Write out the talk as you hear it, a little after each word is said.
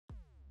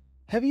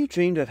Have you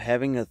dreamed of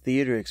having a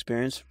theater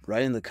experience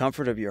right in the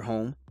comfort of your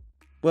home?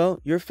 Well,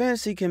 your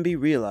fantasy can be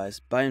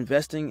realized by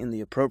investing in the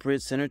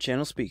appropriate center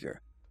channel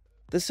speaker.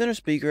 The center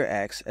speaker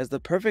acts as the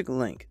perfect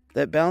link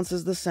that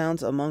balances the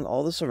sounds among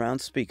all the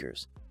surround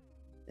speakers.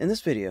 In this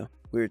video,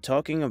 we are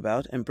talking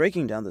about and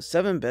breaking down the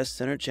 7 best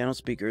center channel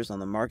speakers on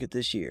the market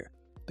this year,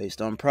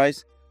 based on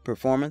price,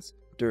 performance,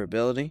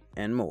 durability,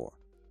 and more.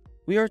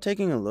 We are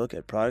taking a look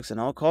at products in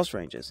all cost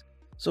ranges,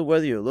 so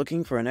whether you're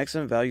looking for an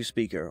excellent value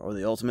speaker or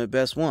the ultimate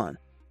best one,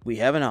 we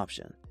have an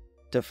option.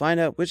 To find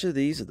out which of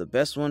these is the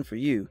best one for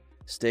you,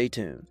 stay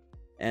tuned.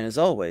 And as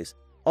always,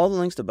 all the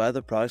links to buy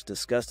the products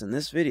discussed in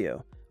this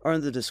video are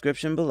in the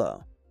description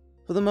below.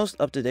 For the most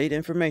up-to-date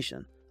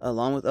information,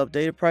 along with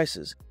updated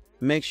prices,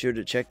 make sure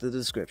to check the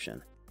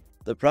description.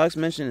 The products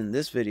mentioned in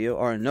this video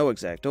are in no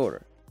exact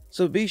order,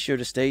 so be sure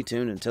to stay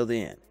tuned until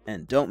the end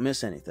and don't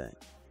miss anything.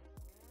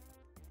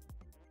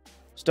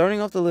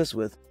 Starting off the list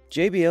with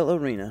JBL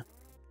Arena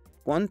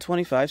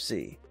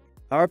 125C,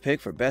 our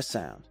pick for best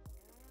sound.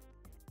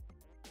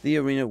 The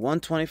Arena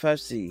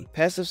 125C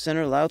passive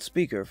center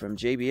loudspeaker from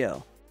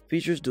JBL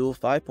features dual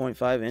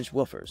 5.5-inch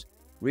woofers,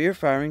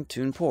 rear-firing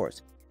tune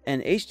ports,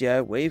 and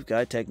HDI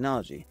waveguide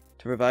technology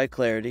to provide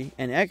clarity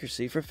and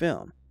accuracy for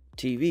film,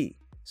 TV,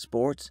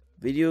 sports,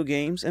 video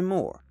games, and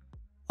more.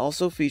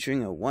 Also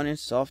featuring a 1-inch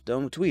soft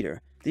dome tweeter,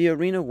 the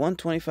Arena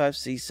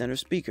 125C center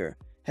speaker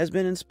has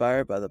been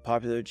inspired by the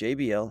popular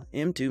JBL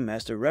M2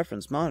 Master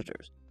Reference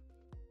monitors.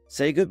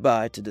 Say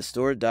goodbye to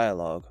distorted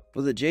dialogue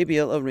with the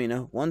JBL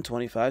Arena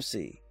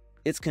 125C.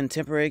 Its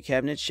contemporary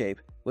cabinet shape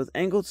with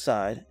angled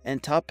side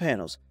and top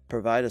panels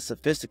provide a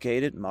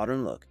sophisticated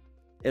modern look.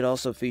 It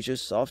also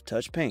features soft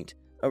touch paint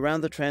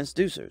around the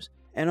transducers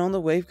and on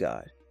the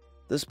waveguide.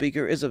 The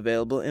speaker is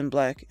available in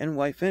black and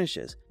white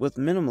finishes with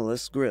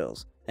minimalist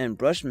grills and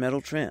brushed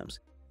metal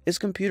trims. Its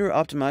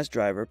computer-optimized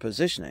driver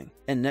positioning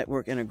and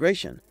network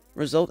integration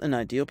result in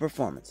ideal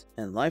performance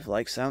and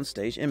lifelike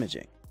soundstage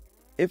imaging.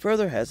 It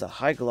further has a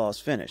high-gloss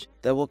finish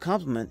that will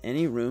complement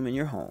any room in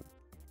your home.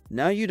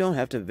 Now you don't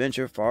have to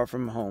venture far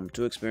from home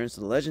to experience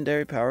the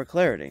legendary power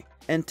clarity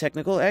and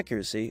technical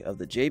accuracy of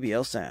the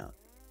JBL sound.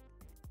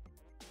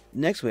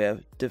 Next we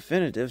have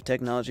Definitive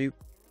Technology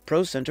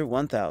Pro Center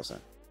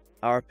 1000,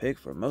 our pick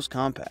for most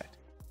compact.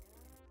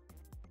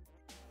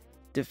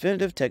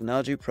 Definitive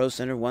Technology Pro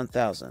Center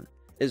 1000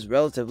 is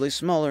relatively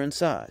smaller in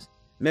size,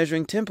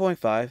 measuring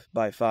 10.5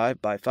 by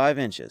 5 by 5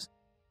 inches.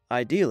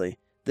 Ideally,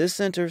 this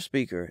center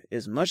speaker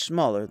is much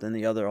smaller than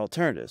the other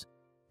alternatives,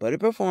 but it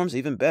performs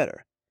even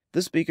better.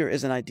 This speaker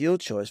is an ideal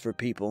choice for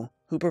people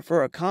who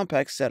prefer a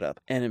compact setup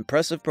and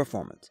impressive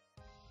performance.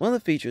 One of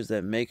the features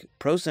that make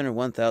Pro Center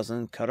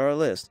 1000 cut our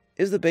list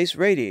is the bass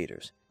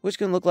radiators, which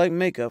can look like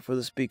makeup for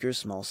the speaker's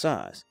small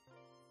size.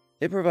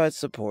 It provides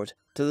support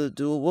to the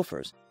dual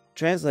woofers,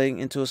 translating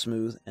into a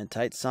smooth and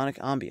tight sonic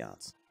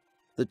ambiance.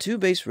 The 2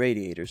 bass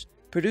radiators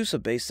produce a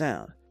bass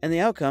sound, and the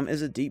outcome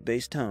is a deep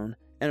bass tone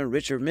and a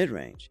richer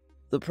mid-range.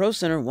 The Pro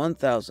Center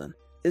 1000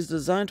 is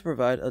designed to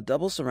provide a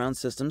double surround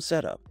system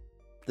setup.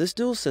 This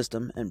dual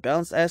system and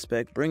balanced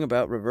aspect bring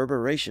about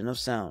reverberation of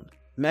sound,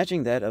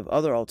 matching that of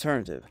other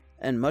alternative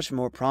and much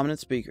more prominent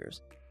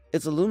speakers.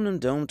 Its aluminum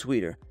dome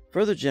tweeter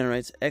further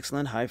generates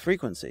excellent high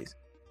frequencies,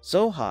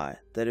 so high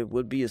that it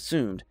would be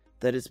assumed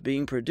that it's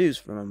being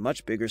produced from a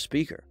much bigger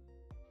speaker.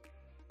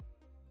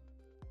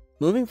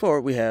 Moving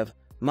forward, we have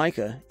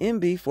Mica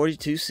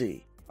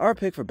MB42C, our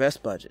pick for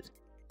best budget.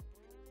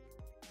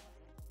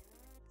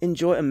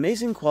 Enjoy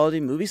amazing quality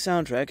movie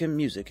soundtrack and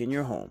music in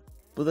your home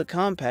with a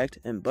compact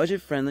and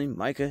budget-friendly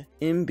Mica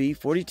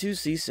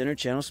MB42C center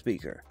channel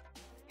speaker.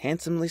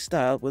 Handsomely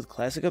styled with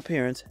classic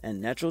appearance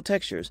and natural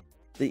textures,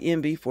 the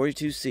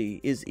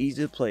MB42C is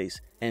easy to place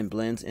and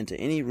blends into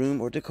any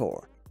room or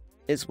decor.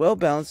 Its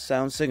well-balanced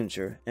sound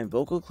signature and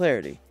vocal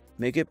clarity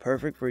make it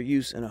perfect for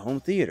use in a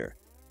home theater,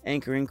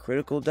 anchoring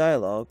critical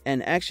dialogue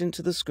and action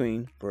to the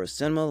screen for a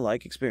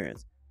cinema-like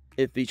experience.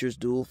 It features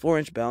dual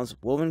 4-inch balanced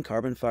woven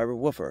carbon fiber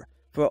woofer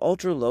for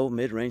ultra-low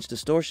mid-range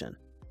distortion,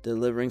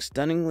 delivering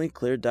stunningly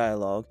clear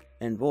dialogue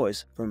and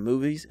voice from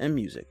movies and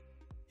music.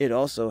 It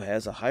also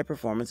has a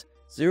high-performance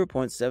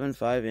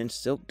 0.75-inch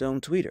silk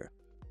dome tweeter.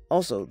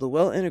 Also, the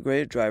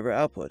well-integrated driver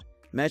output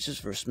matches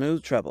for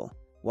smooth treble,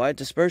 wide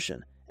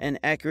dispersion, and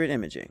accurate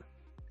imaging.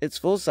 Its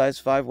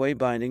full-size 5-way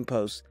binding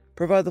posts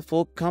provide the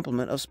full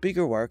complement of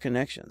speaker wire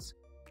connections.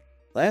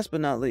 Last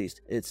but not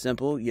least, its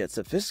simple yet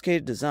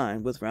sophisticated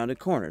design with rounded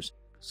corners,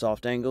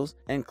 soft angles,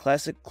 and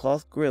classic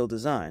cloth grille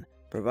design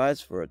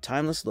provides for a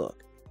timeless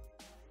look.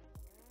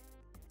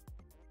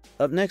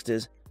 Up next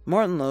is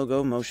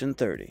MartinLogan Motion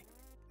 30,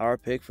 our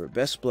pick for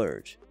best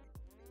splurge.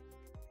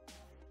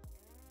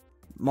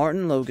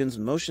 MartinLogan's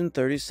Motion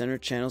 30 center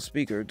channel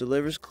speaker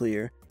delivers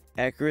clear,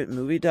 accurate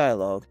movie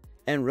dialogue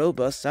and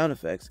robust sound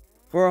effects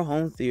for a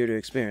home theater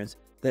experience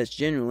that's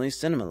genuinely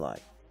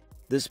cinema-like.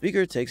 The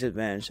speaker takes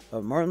advantage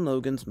of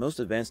MartinLogan's most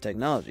advanced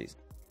technologies,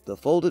 the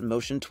folded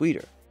motion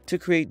tweeter, to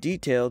create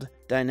detailed,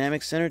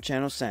 dynamic center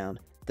channel sound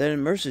that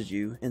immerses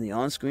you in the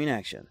on-screen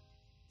action.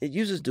 It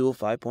uses dual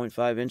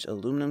 5.5-inch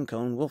aluminum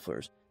cone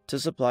woofers to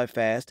supply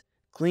fast,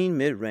 clean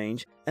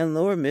mid-range and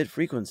lower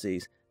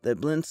mid-frequencies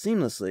that blend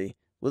seamlessly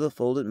with a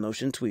folded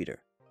motion tweeter.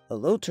 A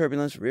low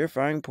turbulence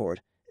rear-firing port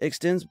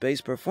extends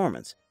bass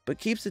performance but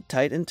keeps it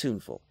tight and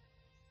tuneful.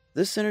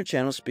 This center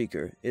channel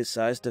speaker is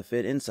sized to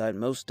fit inside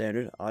most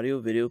standard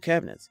audio-video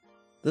cabinets.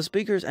 The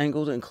speaker's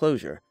angled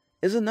enclosure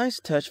is a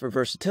nice touch for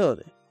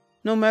versatility.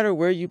 No matter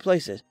where you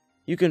place it,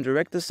 you can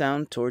direct the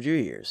sound toward your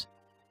ears.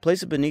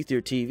 Place it beneath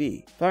your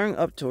TV, firing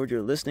up toward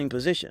your listening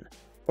position,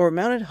 or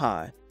mount it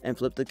high and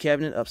flip the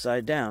cabinet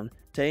upside down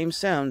to aim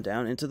sound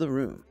down into the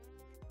room.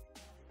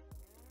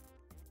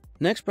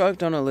 Next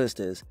product on our list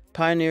is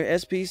Pioneer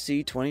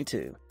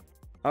SPC22,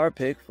 our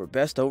pick for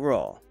best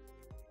overall.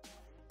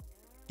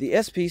 The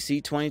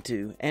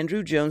SPC22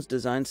 Andrew Jones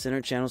designed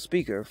center channel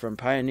speaker from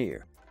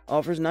Pioneer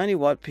offers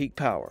 90-watt peak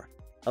power,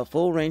 a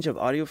full range of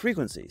audio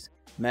frequencies,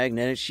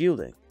 magnetic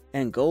shielding,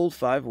 and gold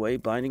 5-way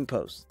binding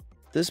posts.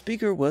 This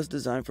speaker was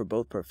designed for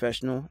both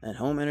professional and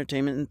home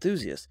entertainment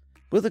enthusiasts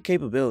with the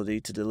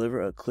capability to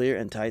deliver a clear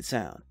and tight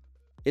sound.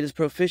 It is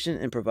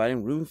proficient in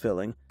providing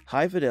room-filling,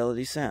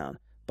 high-fidelity sound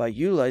by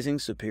utilizing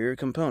superior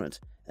components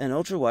and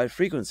ultra-wide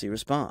frequency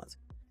response.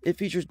 It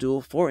features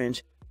dual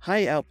 4-inch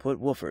high-output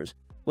woofers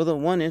with a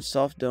 1-inch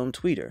soft dome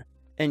tweeter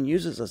and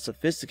uses a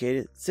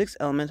sophisticated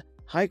 6-element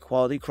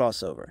high-quality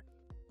crossover.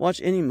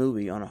 Watch any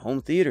movie on a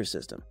home theater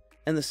system,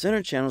 and the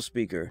center channel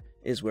speaker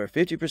is where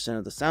 50%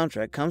 of the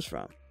soundtrack comes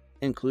from,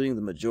 including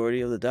the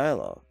majority of the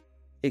dialogue.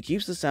 It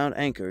keeps the sound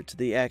anchored to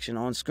the action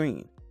on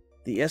screen.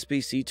 The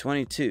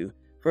SPC22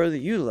 further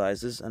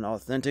utilizes an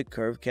authentic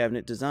curved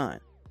cabinet design,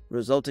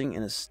 resulting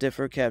in a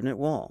stiffer cabinet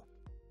wall.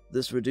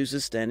 This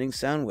reduces standing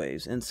sound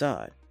waves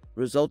inside,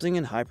 resulting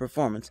in high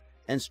performance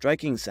and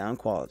striking sound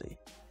quality.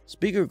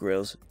 Speaker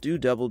grills do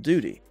double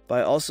duty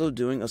by also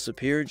doing a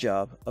superior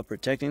job of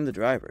protecting the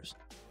drivers.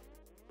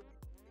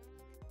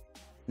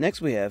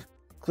 Next we have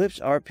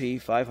Klipsch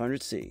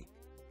RP500C,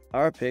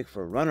 our pick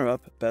for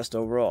runner-up best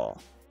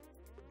overall.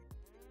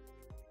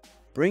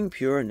 Bring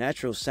pure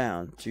natural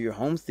sound to your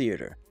home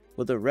theater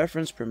with a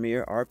reference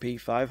Premier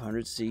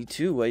RP500C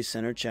two-way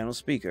center channel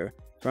speaker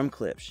from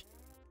Klipsch.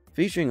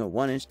 Featuring a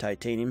 1-inch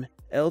titanium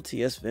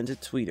LTS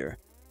vented tweeter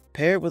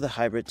paired with a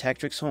hybrid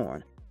Tactrix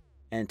horn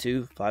and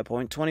two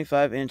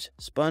 5.25-inch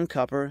spun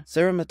copper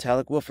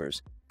cerametallic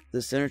woofers,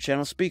 the center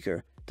channel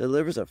speaker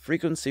delivers a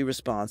frequency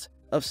response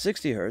of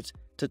 60 Hz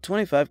to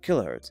 25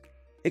 kHz.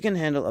 It can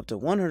handle up to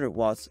 100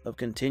 watts of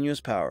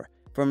continuous power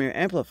from your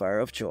amplifier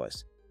of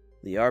choice.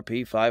 The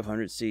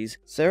RP500C's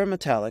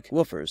cerametallic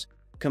woofers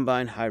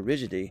combine high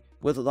rigidity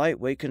with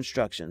lightweight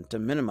construction to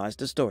minimize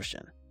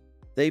distortion.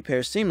 They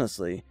pair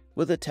seamlessly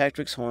with a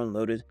Tactrix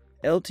horn-loaded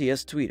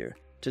LTS tweeter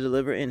to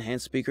deliver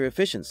enhanced speaker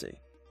efficiency.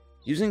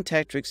 Using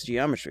Tactrix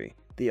geometry,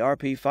 the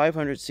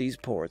RP500C's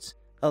ports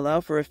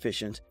allow for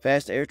efficient,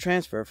 fast air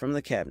transfer from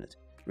the cabinet,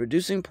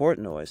 reducing port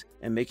noise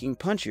and making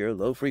punchier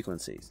low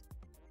frequencies.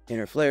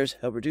 Inner flares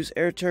help reduce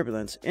air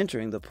turbulence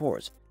entering the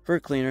ports for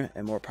a cleaner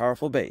and more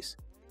powerful bass.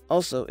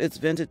 Also, its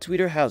vented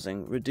tweeter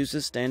housing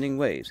reduces standing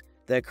waves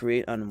that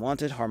create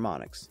unwanted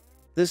harmonics.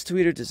 This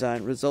tweeter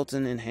design results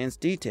in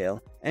enhanced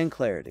detail and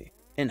clarity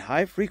in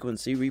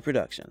high-frequency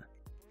reproduction.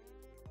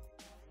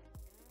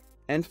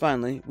 And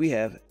finally, we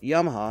have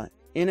Yamaha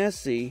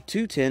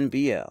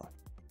NSC210BL,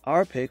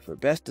 our pick for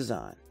best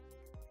design.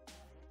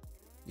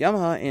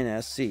 Yamaha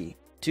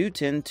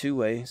NSC210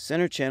 two-way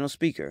center channel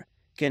speaker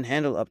can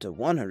handle up to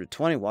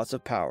 120 watts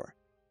of power.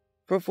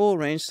 For full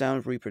range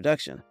sound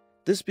reproduction,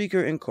 this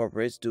speaker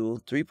incorporates dual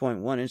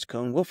 3.1-inch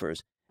cone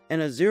woofers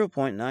and a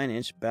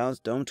 0.9-inch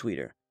balanced dome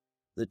tweeter.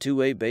 The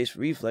two-way bass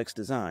reflex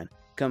design,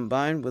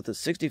 combined with a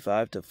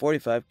 65 to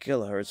 45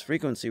 kHz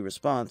frequency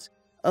response,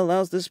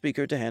 allows this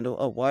speaker to handle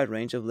a wide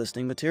range of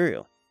listening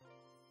material.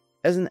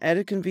 As an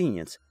added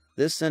convenience,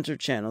 this center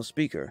channel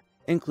speaker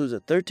includes a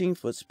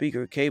 13-foot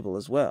speaker cable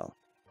as well.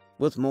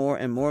 With more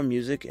and more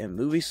music and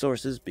movie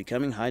sources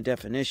becoming high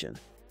definition,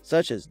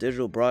 such as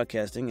digital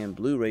broadcasting and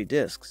Blu-ray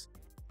discs,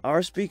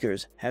 our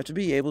speakers have to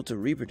be able to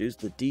reproduce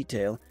the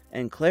detail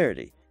and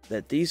clarity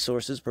that these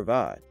sources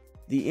provide.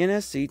 The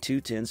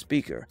NSC210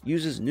 speaker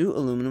uses new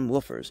aluminum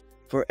woofers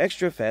for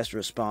extra fast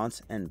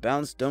response and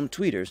balanced dome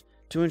tweeters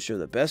to ensure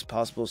the best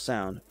possible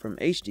sound from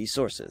HD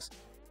sources.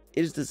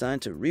 It is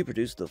designed to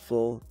reproduce the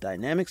full,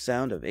 dynamic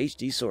sound of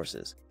HD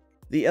sources.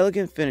 The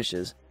elegant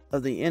finishes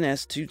of the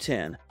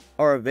NS210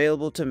 are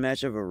available to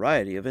match a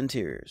variety of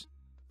interiors.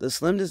 The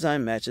slim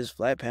design matches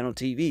flat panel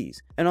TVs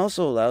and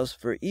also allows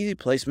for easy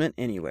placement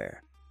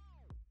anywhere.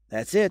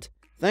 That's it.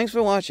 Thanks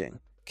for watching.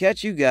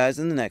 Catch you guys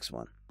in the next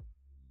one.